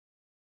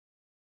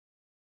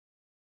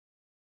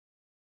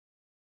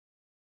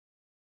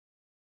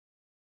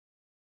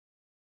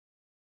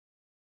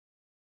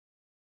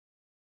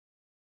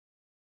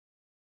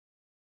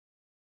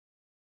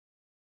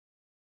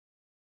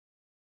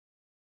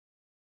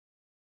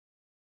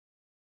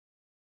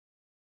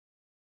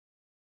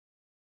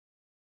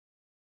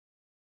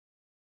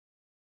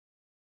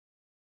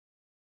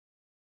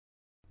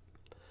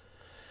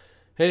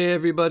Hey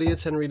everybody,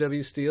 it's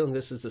hwsteele, and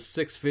this is the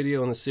sixth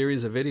video in the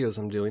series of videos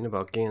I'm doing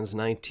about Gann's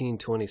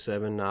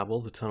 1927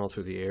 novel, The Tunnel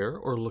Through the Air,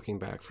 or Looking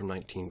Back from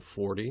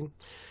 1940.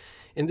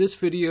 In this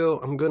video,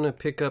 I'm going to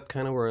pick up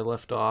kind of where I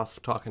left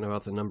off, talking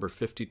about the number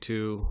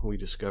 52. We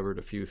discovered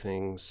a few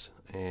things,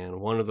 and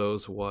one of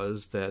those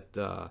was that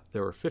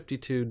there were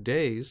 52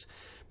 days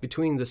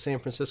between the San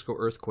Francisco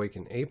earthquake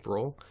in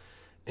April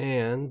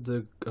and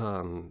the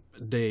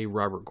day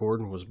Robert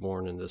Gordon was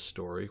born in this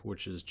story,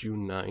 which is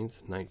June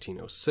 9th,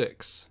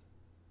 1906.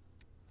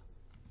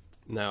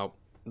 Now,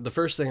 the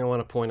first thing I want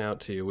to point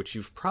out to you, which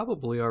you've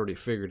probably already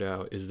figured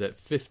out, is that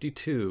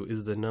 52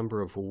 is the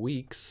number of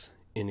weeks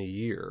in a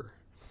year.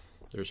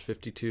 There's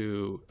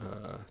 52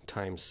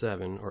 times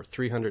 7, or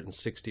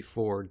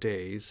 364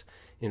 days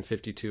in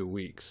 52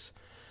 weeks.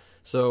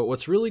 So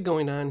what's really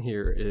going on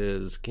here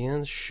is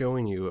Gann's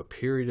showing you a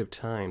period of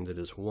time that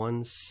is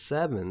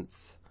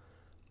 1/7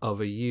 of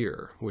a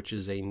year, which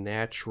is a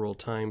natural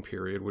time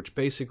period, which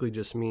basically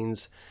just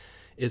means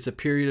it's a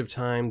period of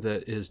time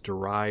that is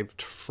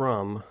derived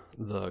from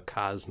the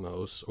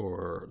cosmos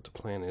or the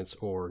planets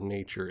or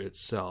nature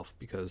itself,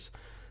 because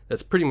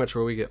that's pretty much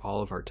where we get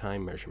all of our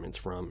time measurements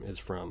from, is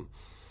from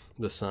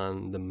the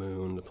sun, the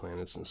moon, the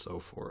planets, and so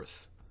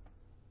forth.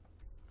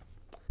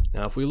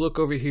 Now if we look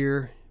over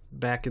here,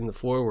 back in the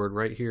foreword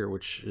right here,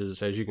 which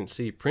is, as you can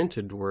see,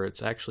 printed where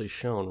it's actually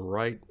shown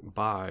right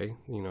by,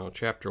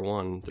 chapter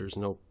 1, there's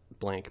no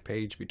blank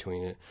page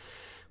between it.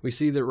 We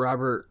see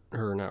that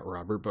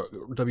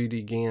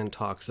W.D. Gann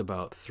talks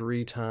about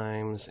 3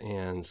 times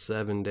and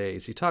 7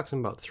 days. He talks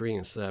about 3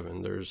 and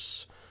 7.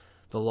 There's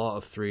the law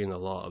of 3 and the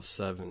law of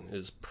 7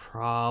 is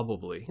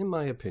probably, in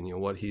my opinion,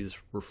 what he's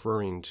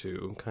referring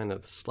to, kind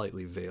of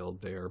slightly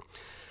veiled there.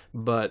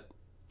 But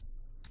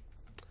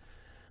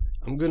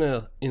I'm going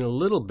to, in a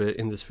little bit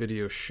in this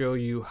video, show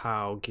you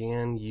how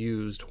Gann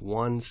used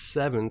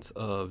 1/7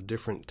 of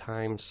different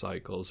time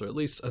cycles, or at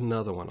least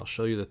another one. I'll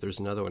show you that there's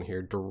another one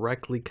here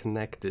directly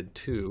connected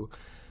to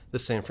the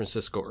San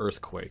Francisco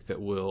earthquake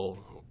that we'll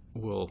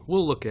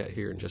look at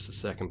here in just a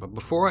second. But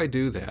before I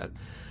do that,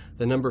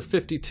 the number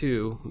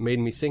 52 made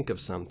me think of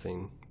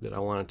something that I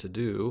wanted to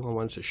do. I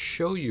wanted to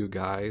show you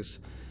guys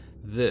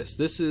this.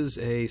 This is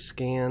a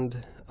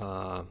scanned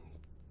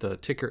the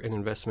Ticker and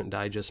Investment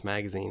Digest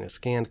magazine, a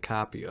scanned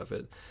copy of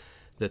it.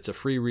 That's a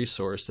free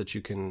resource that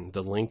you can,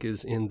 the link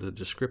is in the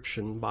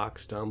description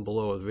box down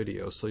below the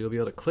video, so you'll be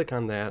able to click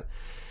on that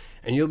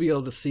and you'll be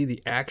able to see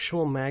the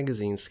actual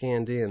magazine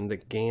scanned in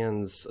that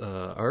Gann's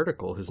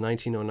article, his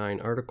 1909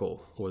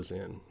 article, was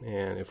in.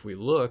 And if we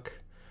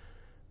look,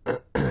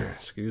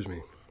 excuse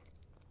me,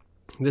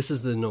 this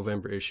is the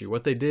November issue.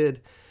 What they did,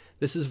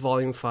 this is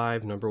volume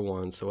 5, number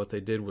 1. So what they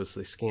did was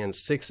they scanned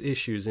 6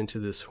 issues into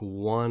this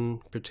one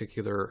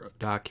particular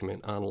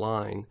document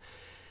online.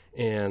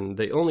 And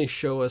they only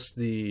show us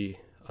the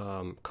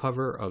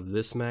cover of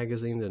this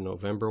magazine, the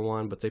November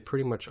one, but they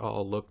pretty much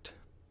all looked,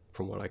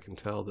 from what I can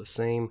tell, the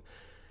same.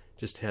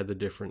 Just had the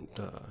different,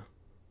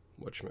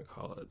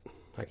 whatchamacallit,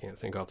 I can't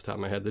think off the top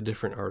of my head, the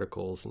different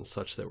articles and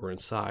such that were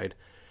inside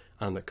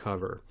on the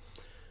cover.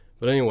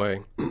 But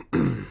anyway,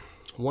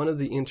 one of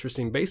the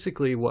interesting,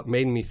 basically what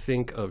made me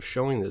think of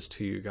showing this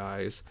to you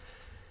guys,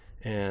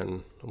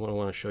 and what I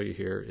want to show you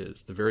here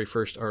is the very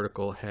first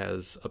article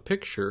has a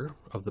picture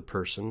of the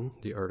person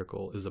the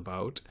article is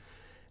about.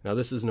 Now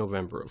this is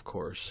November, of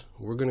course.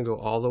 We're going to go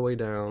all the way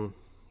down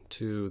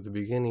to the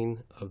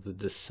beginning of the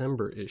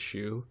December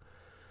issue,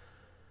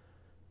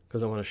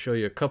 because I want to show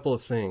you a couple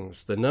of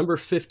things. The number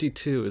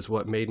 52 is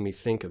what made me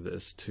think of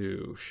this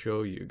to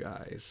show you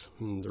guys.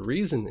 And the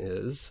reason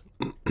is,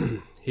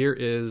 here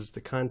is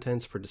the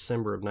contents for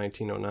December of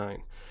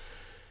 1909.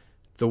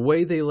 The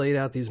way they laid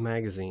out these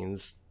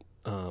magazines,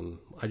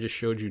 I just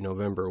showed you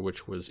November,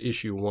 which was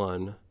issue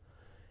 1,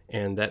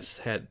 and that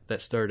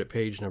started at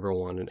page number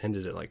 1 and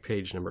ended at like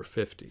page number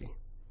 50.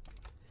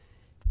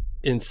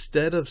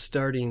 Instead of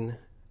starting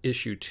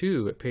issue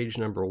 2 at page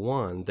number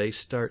 1, they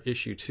start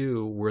issue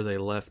 2 where they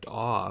left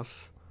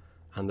off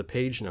on the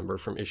page number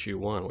from issue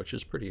 1, which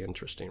is pretty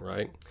interesting,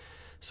 right?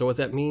 So what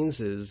that means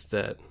is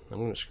that, I'm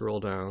going to scroll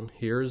down,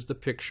 here is the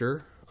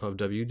picture of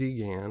W.D.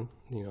 Gann.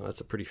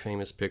 That's a pretty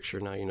famous picture,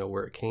 now you know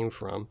where it came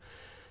from.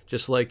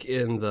 Just like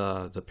in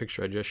the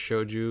picture I just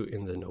showed you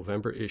in the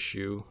November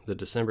issue, the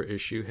December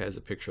issue has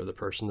a picture of the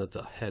person that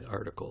the head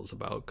article is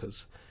about,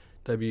 because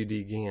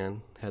W.D.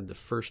 Gann had the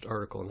first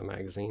article in the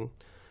magazine.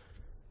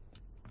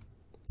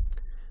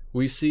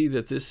 We see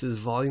that this is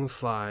volume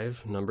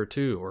 5, number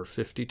 2, or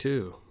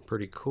 52.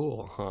 Pretty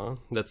cool, huh?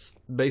 That's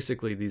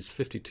basically these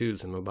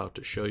 52s I'm about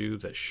to show you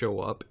that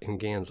show up in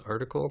Gann's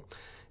article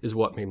is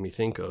what made me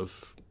think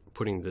of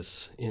putting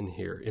this in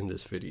here in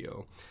this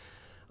video.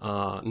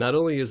 Not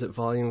only is it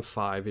volume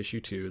 5,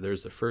 issue 2,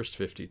 there's the first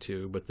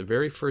 52, but the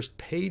very first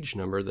page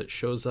number that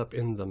shows up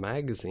in the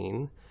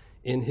magazine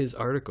in his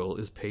article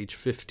is page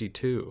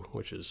 52,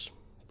 which is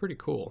pretty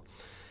cool.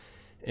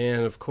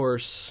 And of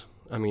course,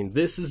 I mean,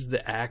 this is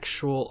the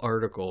actual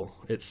article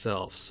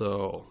itself,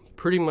 so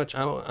pretty much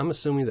I'm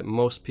assuming that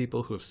most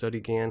people who have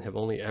studied Gann have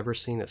only ever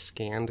seen a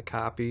scanned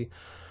copy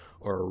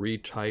or a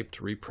retyped,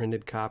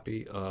 reprinted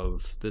copy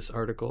of this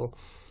article.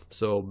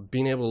 So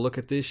being able to look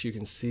at this, you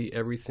can see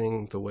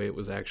everything the way it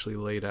was actually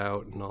laid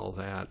out and all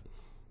that.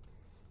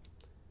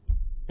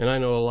 And I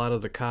know a lot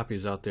of the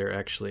copies out there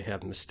actually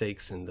have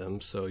mistakes in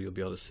them, so you'll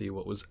be able to see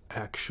what was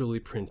actually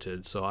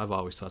printed. So I've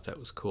always thought that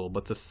was cool.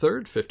 But the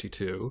third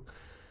 52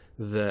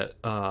 that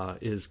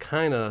is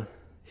kind of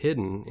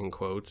hidden, in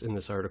quotes, in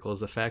this article is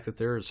the fact that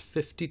there's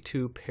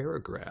 52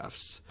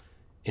 paragraphs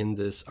in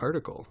this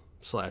article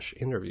 /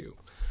 interview.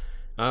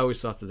 I always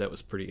thought that that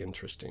was pretty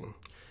interesting.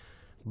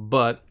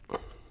 But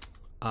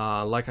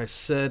like I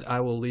said,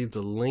 I will leave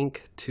the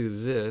link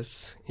to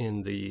this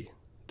in the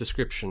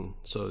description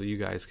so you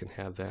guys can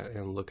have that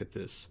and look at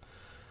this.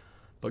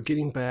 But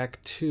getting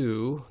back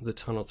to the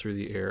Tunnel Through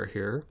the Air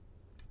here,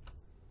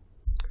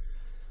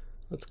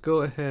 let's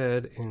go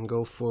ahead and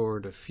go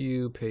forward a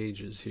few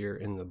pages here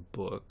in the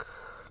book.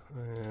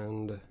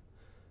 And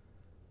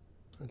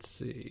let's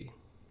see,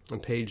 on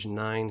page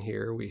 9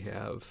 here we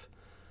have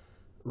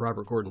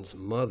Robert Gordon's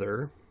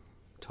mother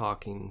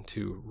talking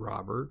to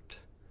Robert.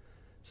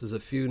 It says,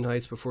 a few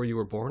nights before you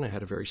were born, I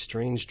had a very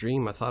strange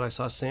dream. I thought I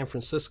saw San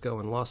Francisco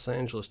and Los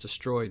Angeles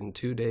destroyed in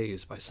 2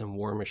 days by some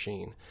war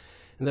machine,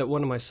 and that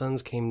one of my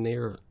sons came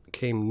near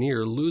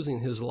losing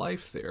his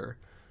life there,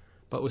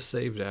 but was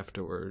saved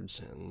afterwards,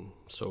 and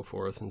so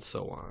forth and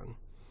so on.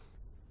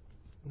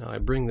 Now I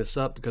bring this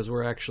up because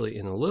we're actually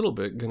in a little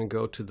bit going to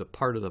go to the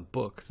part of the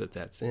book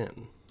that's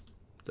in,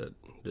 that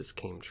this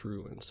came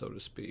true in, so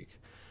to speak.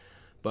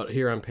 But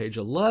here on page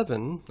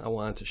 11, I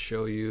wanted to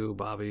show you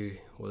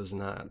Bobby was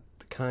not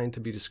the kind to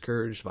be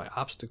discouraged by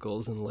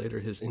obstacles, and later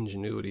his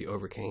ingenuity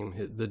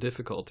overcame the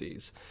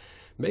difficulties.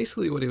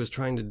 Basically what he was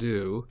trying to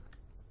do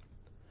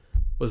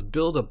was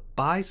build a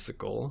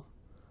bicycle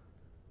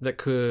that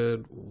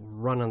could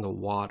run on the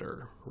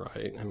water,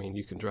 right? I mean,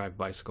 you can drive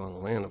bicycle on the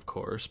land, of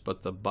course,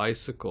 but the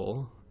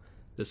bicycle,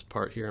 this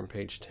part here on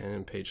page 10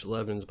 and page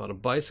 11, is about a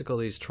bicycle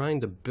that he's trying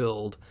to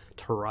build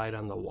to ride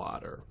on the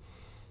water.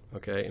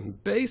 Okay,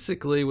 and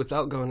basically,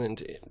 without going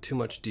into too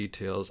much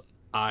details,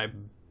 I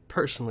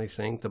personally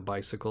think the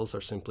bicycles are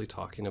simply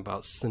talking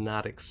about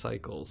synodic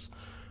cycles,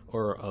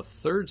 or a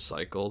third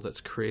cycle that's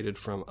created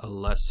from a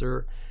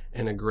lesser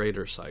and a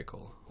greater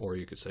cycle, or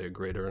you could say a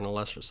greater and a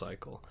lesser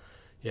cycle.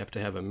 You have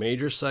to have a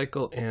major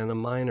cycle and a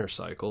minor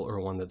cycle, or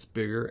one that's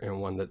bigger and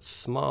one that's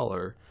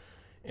smaller,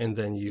 and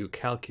then you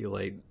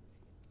calculate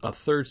a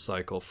third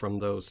cycle from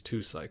those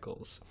two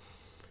cycles.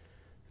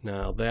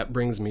 Now that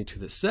brings me to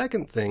the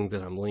second thing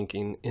that I'm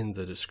linking in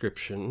the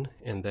description,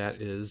 and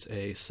that is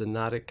a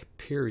synodic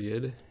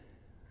period,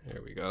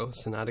 there we go,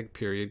 synodic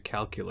period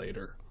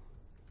calculator.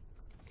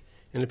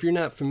 And if you're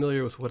not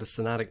familiar with what a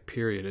synodic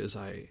period is,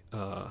 I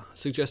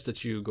suggest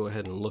that you go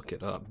ahead and look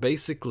it up.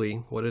 Basically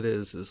what it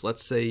is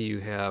let's say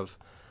you have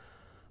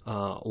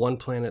one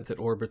planet that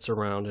orbits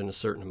around in a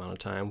certain amount of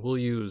time. We'll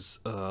use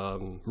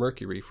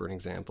Mercury for an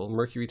example.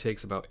 Mercury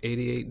takes about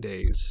 88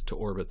 days to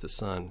orbit the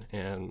sun,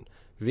 and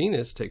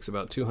Venus takes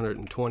about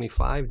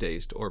 225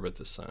 days to orbit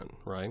the sun,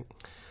 right?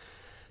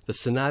 The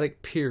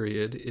synodic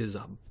period is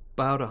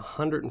about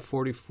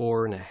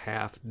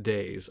 144.5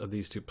 days of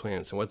these two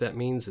planets. And what that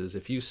means is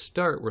if you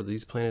start where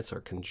these planets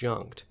are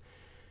conjunct,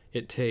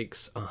 it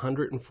takes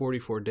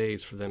 144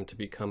 days for them to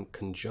become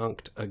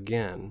conjunct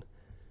again.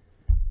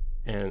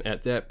 And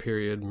at that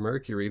period,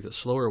 Mercury, the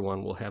slower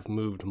one, will have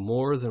moved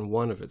more than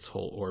one of its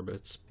whole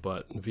orbits,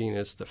 but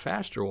Venus, the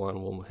faster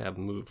one, will have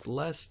moved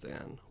less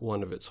than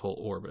one of its whole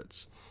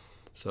orbits.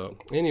 So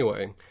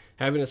anyway,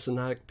 having a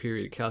synodic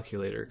period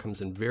calculator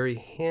comes in very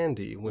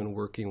handy when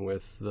working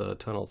with the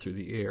Tunnel Through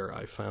the Air,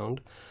 I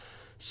found.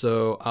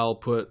 So I'll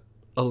put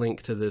a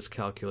link to this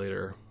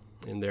calculator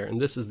in there, and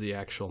this is the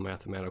actual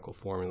mathematical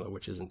formula,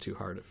 which isn't too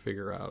hard to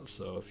figure out.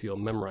 So if you'll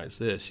memorize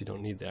this, you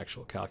don't need the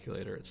actual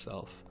calculator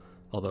itself,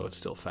 although it's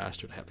still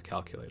faster to have the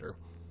calculator.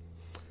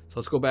 So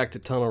let's go back to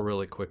Tunnel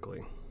really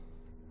quickly.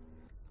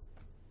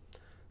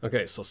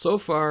 Okay, so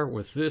far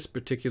with this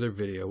particular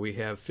video, we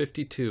have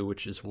 52,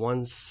 which is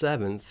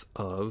 1/7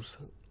 of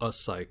a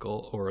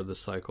cycle, or the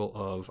cycle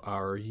of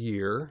our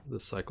year, the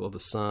cycle of the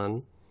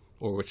sun,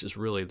 or which is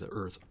really the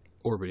Earth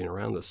orbiting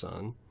around the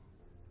sun.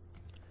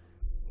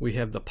 We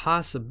have the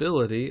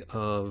possibility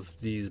of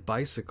these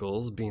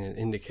bicycles being an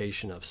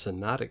indication of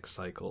synodic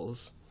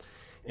cycles.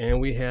 And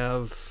we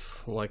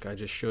have, like I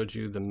just showed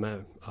you,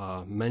 the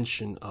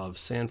mention of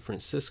San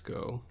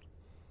Francisco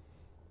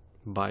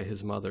by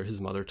his mother. His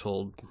mother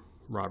told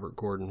Robert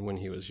Gordon when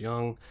he was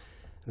young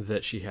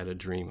that she had a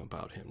dream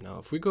about him. Now,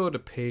 if we go to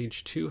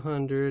page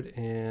 200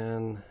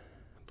 and I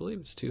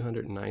believe it's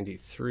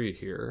 293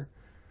 here.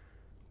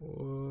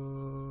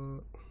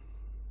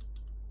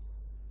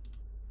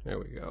 There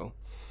we go.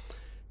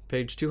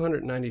 Page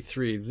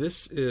 293.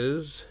 This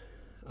is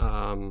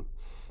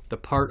the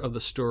part of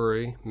the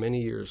story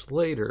many years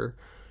later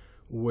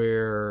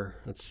where,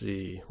 let's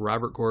see,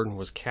 Robert Gordon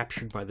was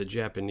captured by the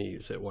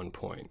Japanese at one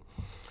point.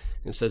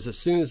 It says, as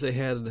soon as they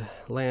had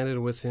landed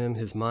with him,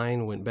 his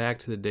mind went back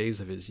to the days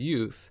of his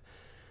youth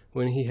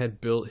when he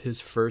had built his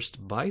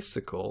first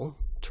bicycle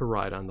to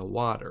ride on the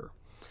water.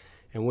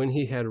 and when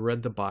he had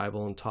read the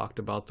Bible and talked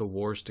about the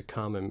wars to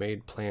come and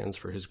made plans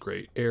for his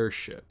great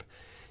airship.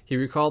 He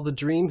recalled the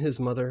dream his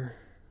mother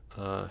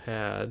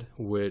had,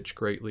 which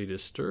greatly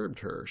disturbed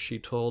her. She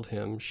told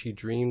him she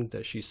dreamed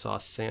that she saw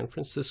San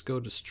Francisco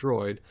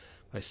destroyed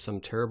by some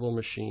terrible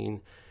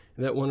machine,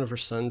 and that one of her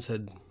sons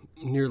had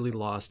nearly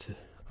lost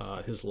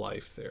his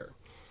life there.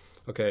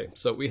 Okay,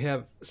 so we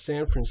have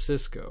San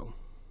Francisco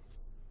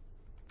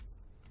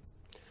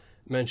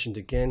mentioned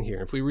again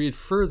here. If we read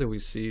further, we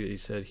see that he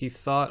said he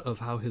thought of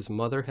how his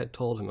mother had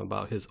told him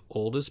about his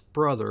oldest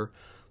brother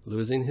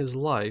losing his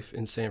life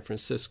in San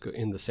Francisco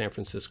in the San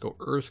Francisco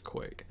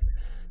earthquake.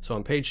 So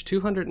on page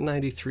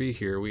 293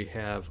 here, we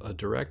have a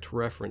direct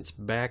reference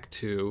back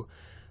to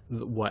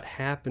what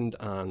happened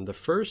on the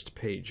first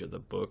page of the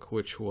book,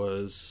 which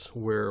was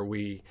where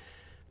we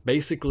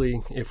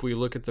basically, if we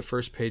look at the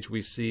first page,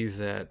 we see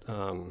that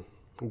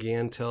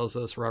Gann tells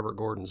us Robert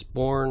Gordon's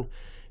born,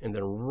 and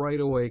then right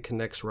away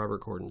connects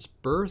Robert Gordon's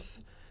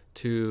birth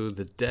to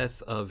the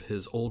death of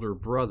his older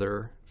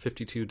brother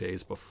 52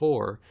 days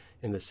before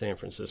in the San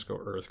Francisco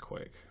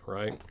earthquake,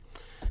 right?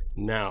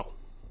 Now,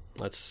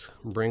 let's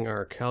bring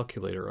our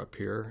calculator up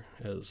here,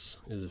 as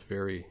is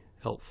very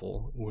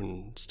helpful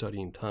when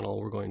studying tunnel.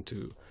 We're going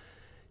to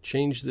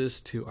change this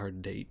to our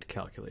date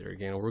calculator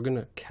again. We're going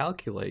to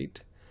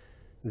calculate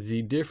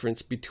the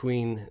difference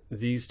between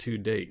these two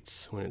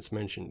dates when it's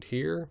mentioned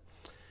here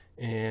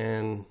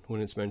and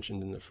when it's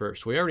mentioned in the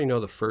first. We already know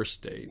the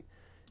first date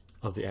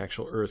of the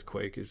actual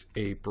earthquake is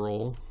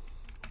April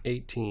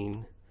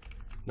 18,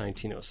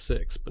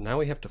 1906. But now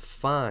we have to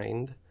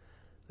find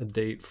a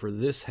date for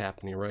this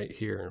happening right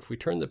here. And if we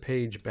turn the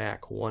page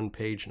back one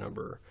page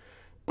number,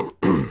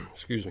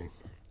 excuse me,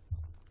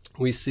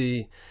 we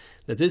see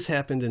that this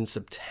happened in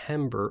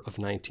September of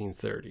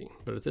 1930.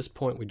 But at this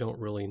point, we don't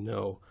really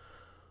know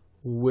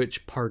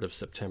which part of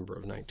September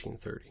of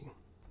 1930.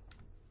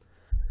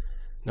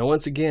 Now,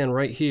 once again,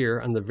 right here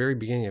on the very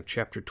beginning of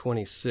chapter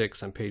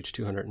 26 on page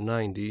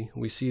 290,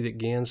 we see that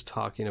Gann's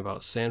talking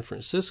about San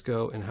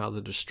Francisco and how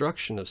the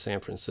destruction of San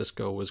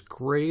Francisco was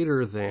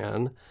greater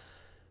than,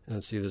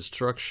 let's see, the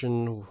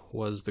destruction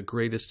was the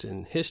greatest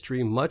in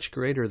history, much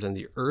greater than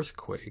the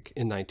earthquake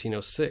in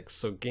 1906.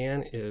 So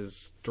Gann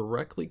is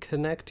directly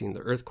connecting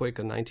the earthquake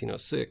of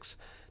 1906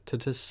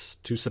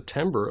 to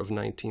September of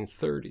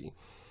 1930.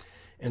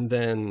 And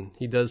then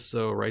he does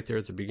so right there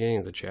at the beginning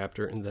of the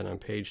chapter, and then on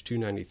page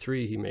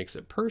 293 he makes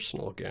it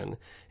personal again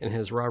and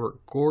has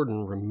Robert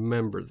Gordon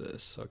remember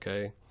this,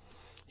 okay?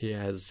 He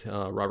has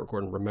Robert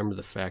Gordon remember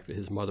the fact that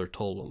his mother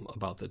told him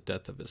about the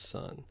death of his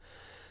son.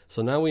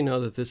 So now we know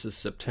that this is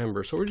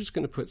September, so we're just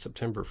going to put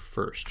September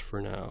 1st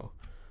for now,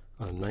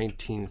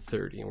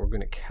 1930, and we're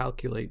going to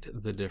calculate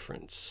the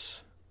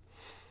difference.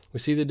 We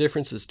see the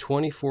difference is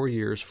 24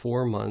 years,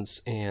 4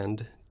 months,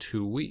 and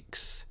 2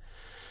 weeks.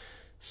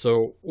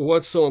 So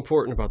what's so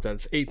important about that?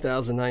 It's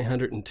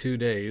 8,902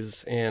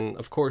 days, and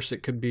of course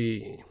it could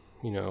be,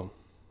 you know,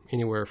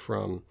 anywhere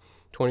from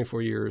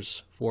 24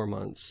 years, 4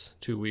 months,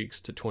 2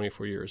 weeks to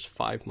 24 years,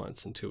 5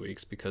 months and 2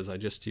 weeks, because I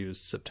just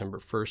used September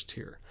 1st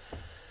here.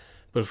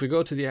 But if we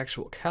go to the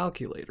actual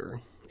calculator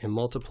and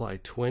multiply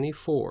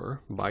 24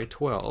 by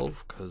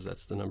 12, because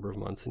that's the number of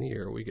months in a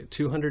year, we get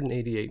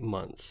 288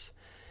 months.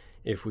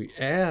 If we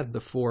add the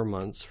 4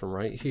 months from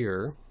right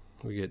here,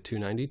 we get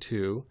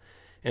 292.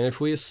 And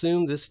if we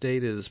assume this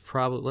date is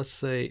probably, let's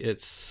say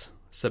it's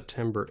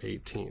September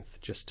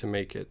 18th, just to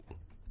make it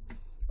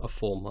a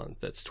full month.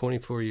 That's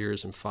 24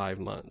 years and 5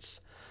 months.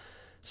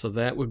 So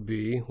that would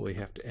be, we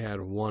have to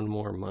add one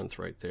more month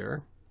right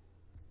there.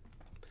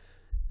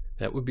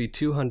 That would be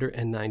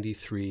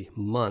 293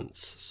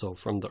 months. So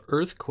from the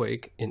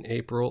earthquake in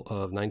April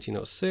of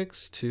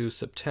 1906 to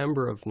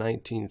September of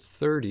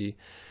 1930,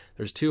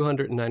 there's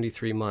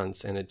 293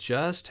 months, and it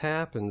just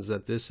happens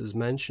that this is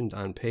mentioned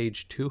on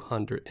page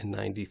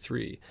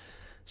 293.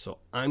 So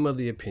I'm of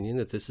the opinion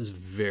that this is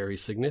very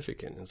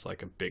significant. It's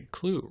like a big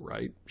clue,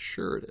 right?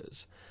 Sure it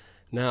is.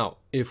 Now,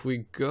 if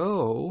we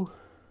go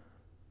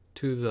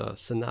to the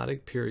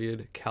synodic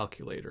period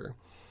calculator,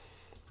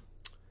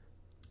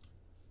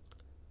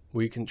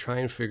 we can try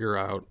and figure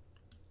out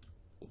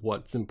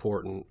what's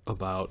important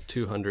about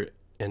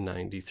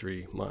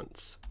 293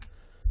 months.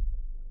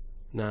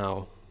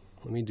 Now,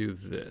 let me do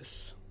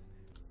this.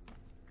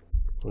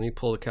 Let me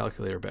pull the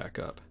calculator back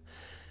up.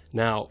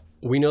 Now,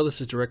 we know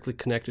this is directly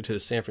connected to the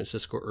San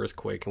Francisco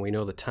earthquake, and we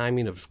know the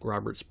timing of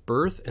Robert's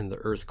birth and the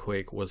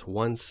earthquake was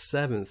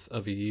 1/7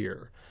 of a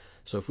year.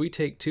 So if we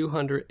take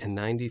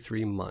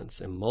 293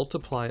 months and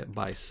multiply it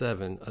by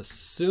 7,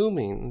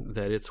 assuming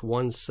that it's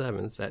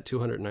 1/7, that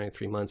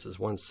 293 months is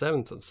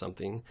 1/7 of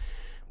something,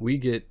 we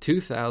get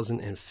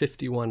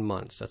 2,051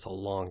 months. That's a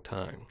long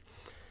time.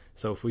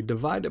 So if we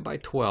divide it by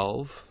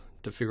 12,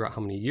 to figure out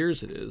how many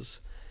years it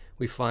is,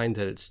 we find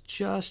that it's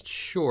just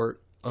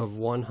short of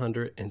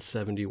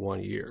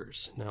 171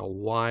 years. Now,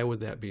 why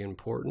would that be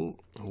important?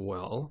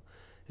 Well,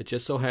 it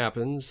just so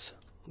happens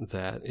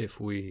that if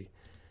we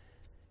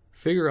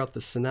figure out the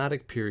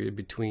synodic period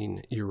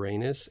between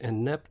Uranus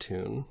and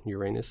Neptune,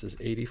 Uranus is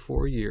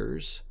 84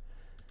 years,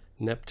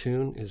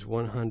 Neptune is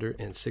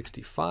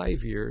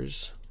 165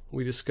 years.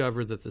 We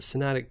discovered that the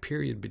synodic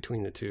period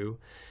between the two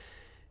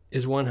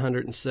is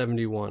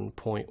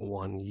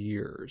 171.1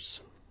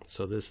 years.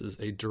 So this is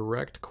a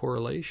direct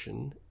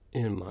correlation,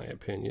 in my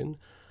opinion,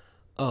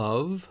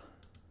 of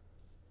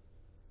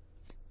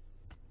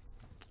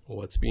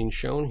what's being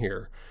shown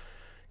here.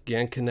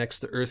 Gann connects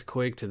the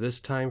earthquake to this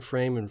time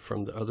frame, and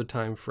from the other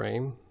time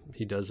frame,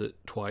 he does it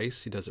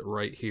twice. He does it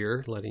right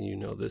here, letting you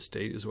know this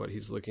date is what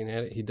he's looking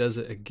at. He does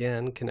it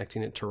again,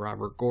 connecting it to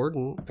Robert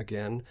Gordon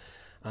again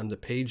on the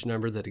page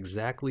number that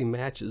exactly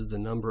matches the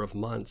number of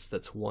months.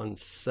 That's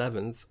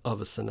 1/7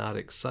 of a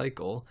synodic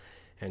cycle.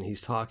 And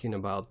he's talking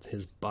about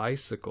his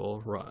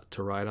bicycle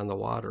to ride on the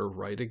water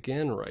right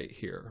again right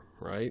here,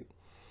 right?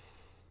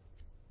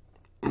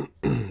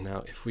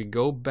 Now, if we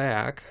go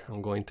back,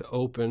 I'm going to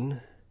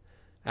open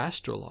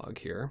Astrolog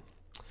here.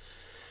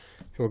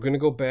 And we're going to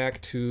go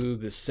back to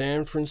the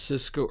San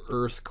Francisco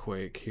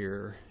earthquake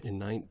here in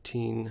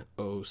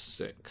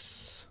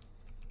 1906.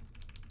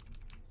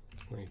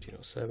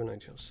 1907,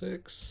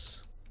 1906,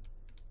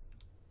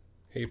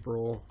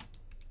 April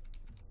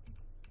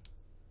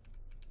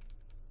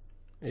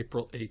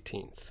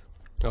 18th.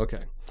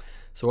 Okay,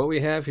 so what we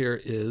have here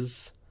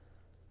is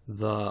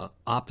the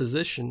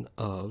opposition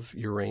of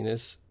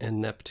Uranus and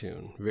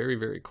Neptune, very,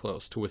 very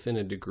close to within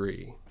a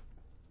degree.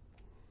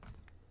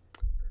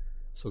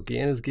 So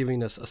Gann is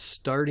giving us a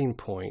starting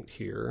point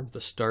here.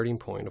 The starting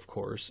point, of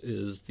course,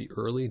 is the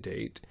early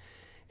date,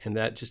 and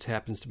that just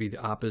happens to be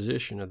the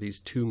opposition of these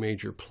two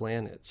major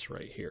planets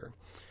right here.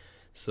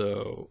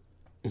 So,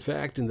 in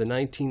fact, in the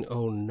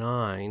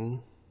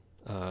 1909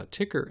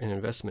 Ticker and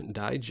Investment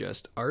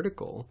Digest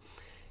article,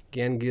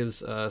 Gann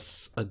gives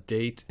us a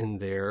date in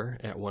there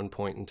at one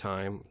point in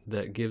time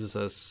that gives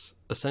us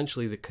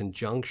essentially the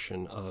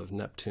conjunction of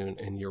Neptune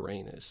and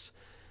Uranus.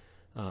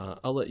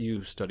 I'll let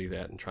you study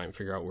that and try and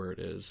figure out where it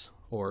is,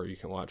 or you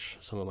can watch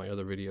some of my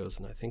other videos,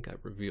 and I think I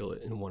reveal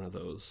it in one of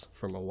those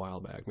from a while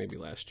back, maybe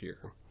last year.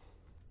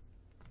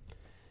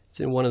 It's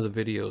in one of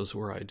the videos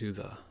where I do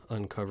the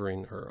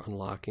uncovering or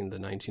unlocking the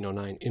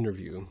 1909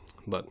 interview.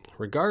 But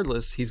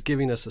regardless, he's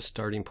giving us a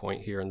starting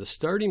point here. And the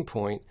starting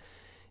point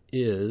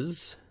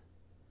is,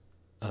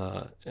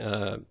 I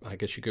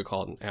guess you could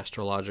call it an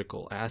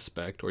astrological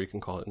aspect, or you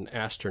can call it an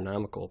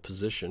astronomical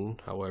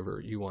position,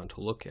 however you want to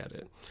look at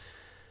it.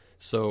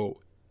 So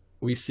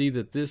we see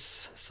that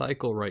this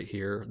cycle right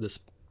here, this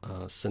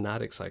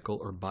synodic cycle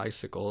or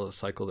bicycle, a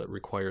cycle that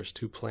requires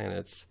two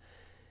planets,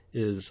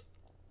 is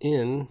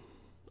in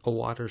a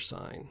water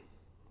sign.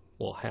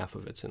 Well, half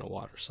of it's in a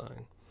water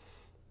sign.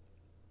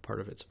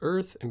 Part of it's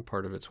earth and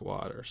part of it's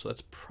water. So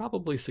that's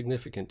probably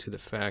significant to the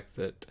fact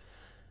that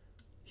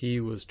he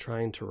was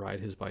trying to ride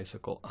his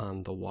bicycle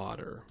on the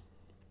water.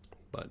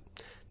 But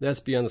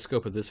that's beyond the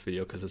scope of this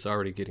video because it's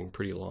already getting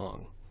pretty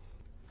long.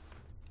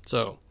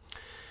 So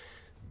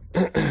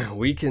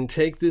we can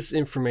take this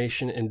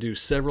information and do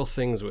several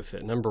things with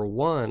it. Number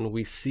one,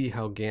 we see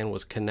how Gann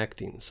was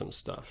connecting some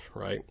stuff,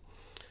 right?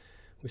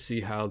 We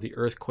see how the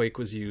earthquake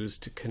was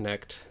used to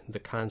connect the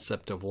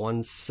concept of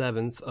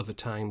 1/7 of a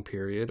time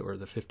period, or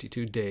the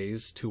 52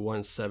 days, to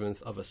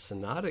 1/7 of a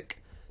synodic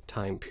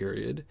time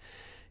period.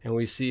 And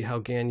we see how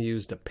Gann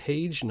used a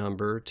page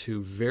number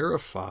to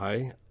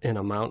verify an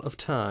amount of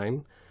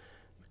time,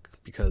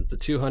 because the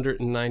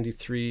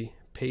 293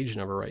 page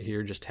number right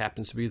here just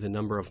happens to be the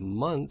number of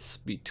months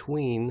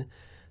between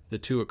the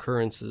two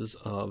occurrences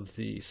of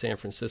the San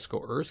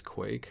Francisco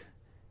earthquake,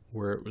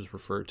 where it was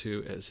referred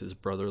to as his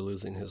brother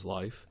losing his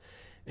life.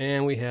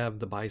 And we have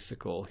the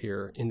bicycle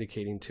here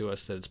indicating to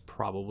us that it's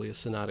probably a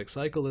synodic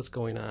cycle that's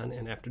going on.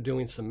 And after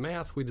doing some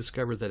math, we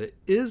discovered that it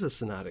is a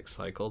synodic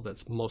cycle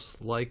that's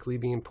most likely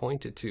being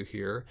pointed to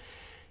here.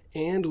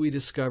 And we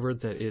discovered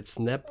that it's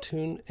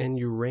Neptune and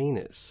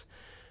Uranus,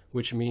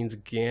 which means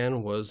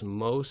Gann was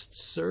most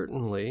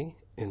certainly,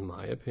 in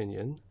my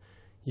opinion,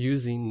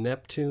 using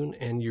Neptune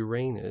and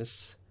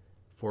Uranus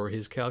for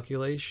his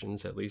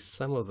calculations, at least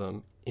some of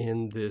them,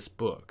 in this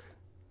book.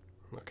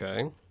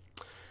 Okay,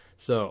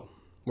 so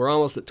we're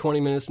almost at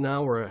 20 minutes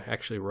now. We're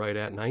actually right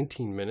at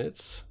 19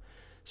 minutes.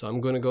 So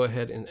I'm going to go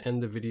ahead and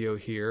end the video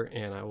here,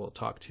 and I will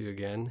talk to you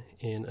again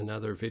in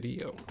another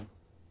video.